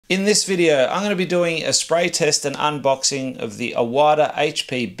In this video, I'm going to be doing a spray test and unboxing of the Iwata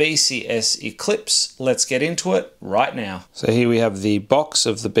HP.BCS Eclipse. Let's get into it right now. So here we have the box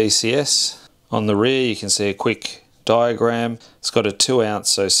of the BCS. On the rear you can see a quick diagram. It's got a 2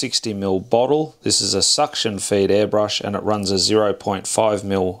 ounce, so 60ml bottle. This is a suction feed airbrush and it runs a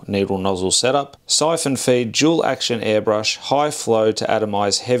 0.5mm needle nozzle setup. Siphon feed dual action airbrush, high flow to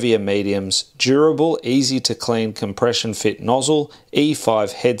atomize heavier mediums, durable, easy to clean compression fit nozzle,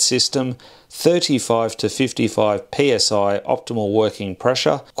 E5 head system, 35 to 55 psi optimal working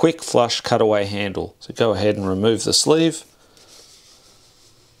pressure, quick flush cutaway handle. So go ahead and remove the sleeve.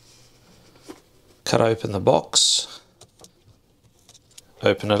 Cut open the box,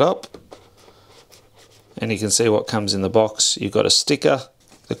 open it up, and you can see what comes in the box. You've got a sticker,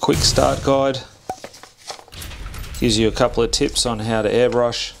 the quick start guide, gives you a couple of tips on how to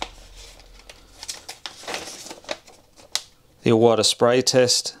airbrush, the Iwata spray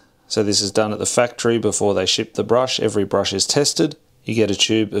test. So this is done at the factory before they ship the brush. Every brush is tested. You get a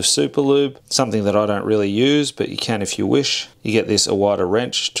tube of super lube, something that I don't really use, but you can if you wish. You get this Iwata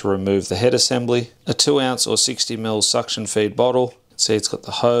wrench to remove the head assembly, a 2 ounce or 60ml suction feed bottle. See, it's got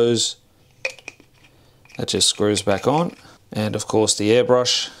the hose that just screws back on, and of course the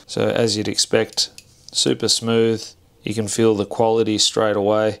airbrush. So as you'd expect, super smooth. You can feel the quality straight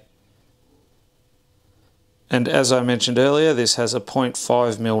away. And as I mentioned earlier, this has a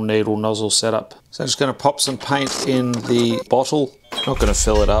 0.5mm needle nozzle setup. So I'm just going to pop some paint in the bottle. Not going to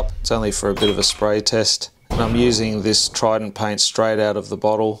fill it up, it's only for a bit of a spray test. And I'm using this Trident paint straight out of the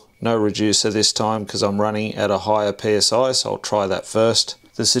bottle. No reducer this time because I'm running at a higher PSI, so I'll try that first.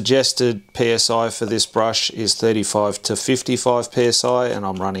 The suggested PSI for this brush is 35 to 55 PSI and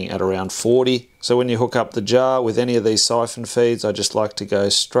I'm running at around 40. So when you hook up the jar with any of these siphon feeds, I just like to go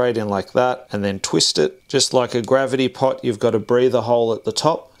straight in like that and then twist it. Just like a gravity pot, you've got a breather hole at the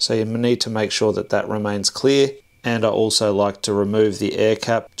top, so you need to make sure that that remains clear. And I also like to remove the air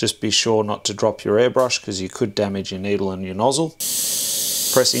cap. Just be sure not to drop your airbrush because you could damage your needle and your nozzle.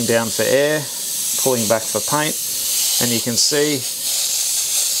 Pressing down for air, pulling back for paint, and you can see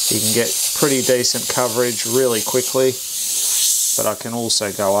you can get pretty decent coverage really quickly, but I can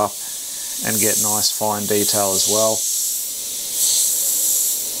also go up and get nice fine detail as well.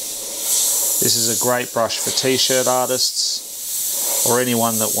 This is a great brush for t-shirt artists or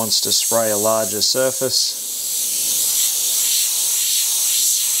anyone that wants to spray a larger surface.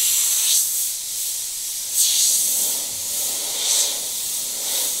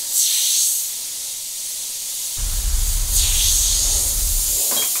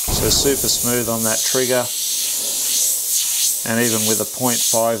 So super smooth on that trigger, and even with a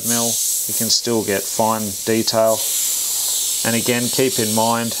 0.5mm you can still get fine detail. And again, keep in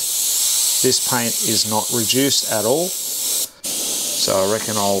mind this paint is not reduced at all, so I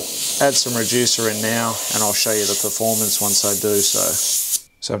reckon I'll add some reducer in now and I'll show you the performance once I do so.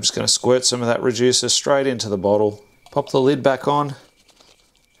 So I'm just going to squirt some of that reducer straight into the bottle, pop the lid back on,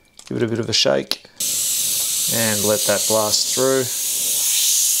 give it a bit of a shake and let that blast through.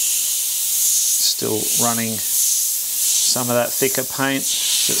 Still running some of that thicker paint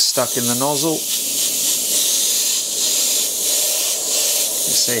that's stuck in the nozzle. You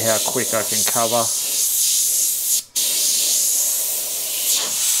see how quick I can cover.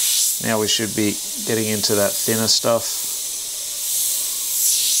 Now we should be getting into that thinner stuff.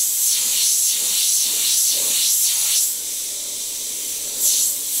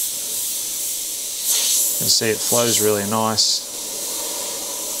 You can see it flows really nice.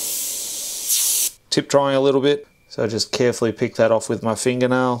 Tip drying a little bit, so just carefully pick that off with my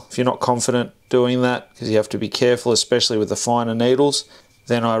fingernail. If you're not confident doing that, because you have to be careful, especially with the finer needles,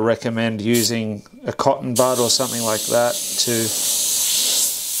 then I recommend using a cotton bud or something like that to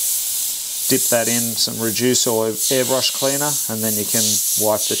dip that in some reducer or airbrush cleaner, and then you can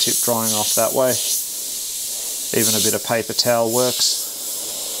wipe the tip drying off that way. Even a bit of paper towel works.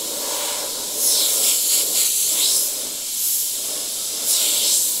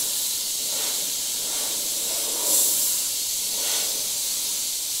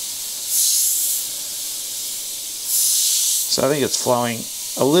 So I think it's flowing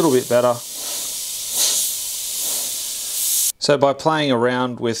a little bit better. So by playing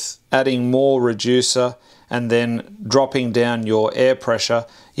around with adding more reducer and then dropping down your air pressure,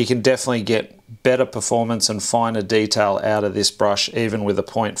 you can definitely get better performance and finer detail out of this brush, even with a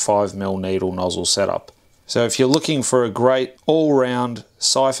 0.5mm needle nozzle setup. So if you're looking for a great all-round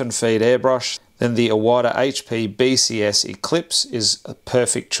siphon feed airbrush, then the Iwata HP.BCS Eclipse is a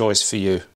perfect choice for you.